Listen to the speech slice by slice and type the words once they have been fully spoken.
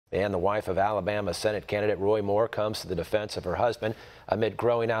And the wife of Alabama Senate candidate Roy Moore comes to the defense of her husband amid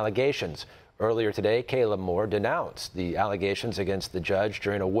growing allegations. Earlier today, Kayla Moore denounced the allegations against the judge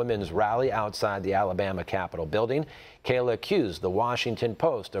during a women's rally outside the Alabama Capitol building. Kayla accused the Washington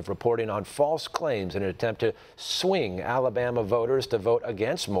Post of reporting on false claims in an attempt to swing Alabama voters to vote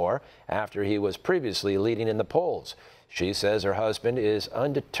against Moore after he was previously leading in the polls. She says her husband is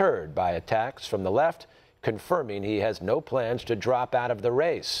undeterred by attacks from the left, confirming he has no plans to drop out of the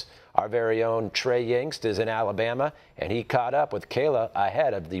race. Our very own Trey Yingst is in Alabama, and he caught up with Kayla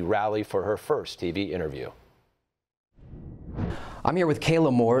ahead of the rally for her first TV interview. I'm here with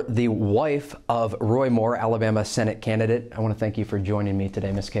Kayla Moore, the wife of Roy Moore, Alabama Senate candidate. I want to thank you for joining me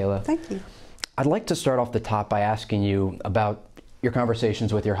today, Miss Kayla. Thank you. I'd like to start off the top by asking you about your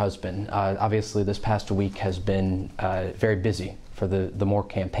conversations with your husband. Obviously, this past week has been very busy for the Moore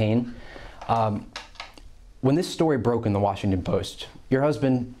campaign. When this story broke in the Washington Post, your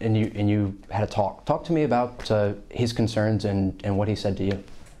husband and you had a talk. Talk to me about his concerns and what he said to you.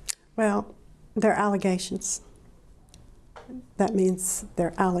 Well, they're allegations. That means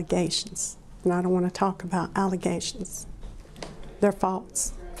they're allegations. And I don't want to talk about allegations. They're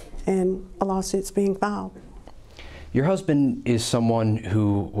false, and a lawsuit's being filed. Your husband is someone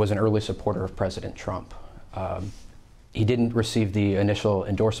who was an early supporter of President Trump. He didn't receive the initial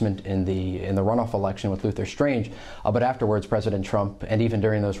endorsement in the runoff election with Luther Strange, but afterwards President Trump, and even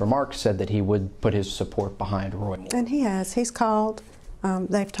during those remarks, said that he would put his support behind Roy Moore. And he has. He's called,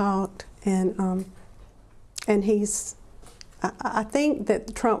 they've talked, and he's, I think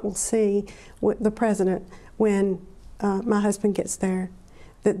that Trump will see the president when my husband gets there,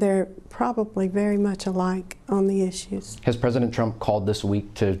 that they're probably very much alike on the issues. Has President Trump called this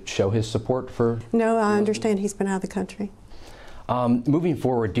week to show his support for? No, I understand he's been out of the country. Moving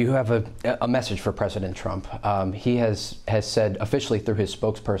forward, do you have a message for President Trump? He has said officially through his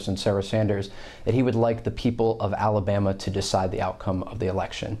spokesperson, Sarah Sanders, that he would like the people of Alabama to decide the outcome of the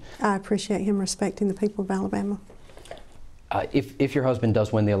election. I appreciate him respecting the people of Alabama. If your husband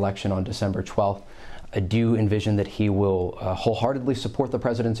does win the election on December 12th, do you envision that he will wholeheartedly support the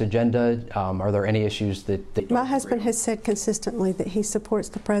president's agenda? Are there any issues that My husband has said consistently that he supports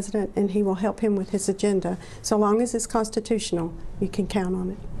the president and he will help him with his agenda. So long as it's constitutional, you can count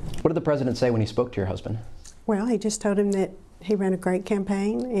on it. What did the president say when he spoke to your husband? Well, he just told him that he ran a great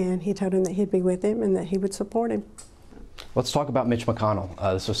campaign, and he told him that he'd be with him and that he would support him. Let's talk about Mitch McConnell.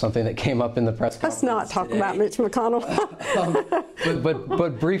 This was something that came up in the press conference. Let's not talk about Mitch McConnell.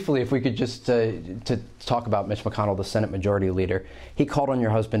 but briefly, if we could just to talk about Mitch McConnell, the Senate Majority Leader. He called on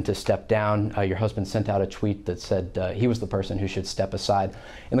your husband to step down. Your husband sent out a tweet that said he was the person who should step aside.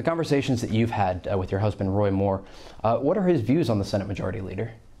 In the conversations that you've had with your husband, Roy Moore, what are his views on the Senate Majority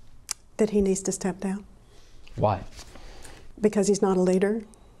Leader? That he needs to step down. Why? Because he's not a leader,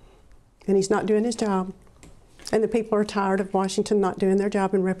 and he's not doing his job. And the people are tired of Washington not doing their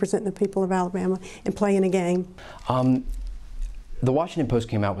job and representing the people of Alabama and playing a game. The Washington Post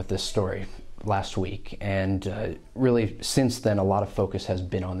came out with this story last week, and really since then a lot of focus has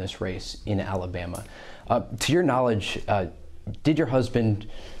been on this race in Alabama. To your knowledge, did your husband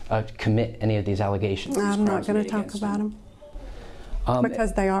commit any of these allegations? I'm not going to talk about them.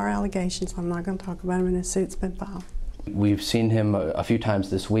 Because they are allegations, I'm not going to talk about them, and a suit's been filed. We've seen him a few times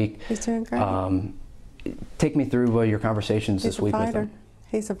this week. He's doing great. Take me through your conversations this week with him.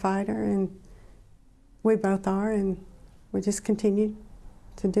 He's a fighter, and we both are, and we just continue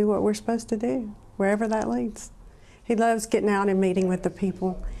to do what we're supposed to do, wherever that leads. He loves getting out and meeting with the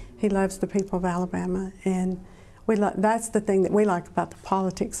people. He loves the people of Alabama, and that's the thing that we like about the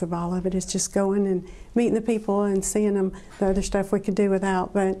politics of all of it, is just going and meeting the people and seeing them. The other stuff we could do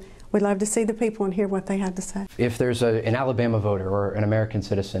without, but we love to see the people and hear what they have to say. If there's an Alabama voter or an American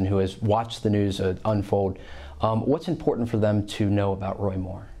citizen who has watched the news unfold, what's important for them to know about Roy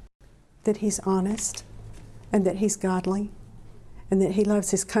Moore? That he's honest, and that he's godly, and that he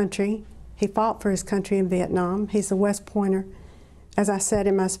loves his country. He fought for his country in Vietnam. He's a West Pointer. As I said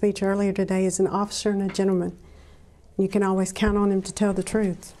in my speech earlier today, he's an officer and a gentleman. You can always count on him to tell the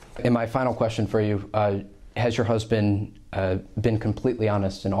truth. And my final question for you, has your husband been completely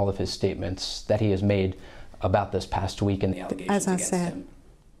honest in all of his statements that he has made about this past week and the allegations against him? As I said,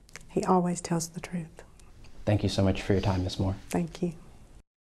 he always tells the truth. Thank you so much for your time, Ms. Moore. Thank you.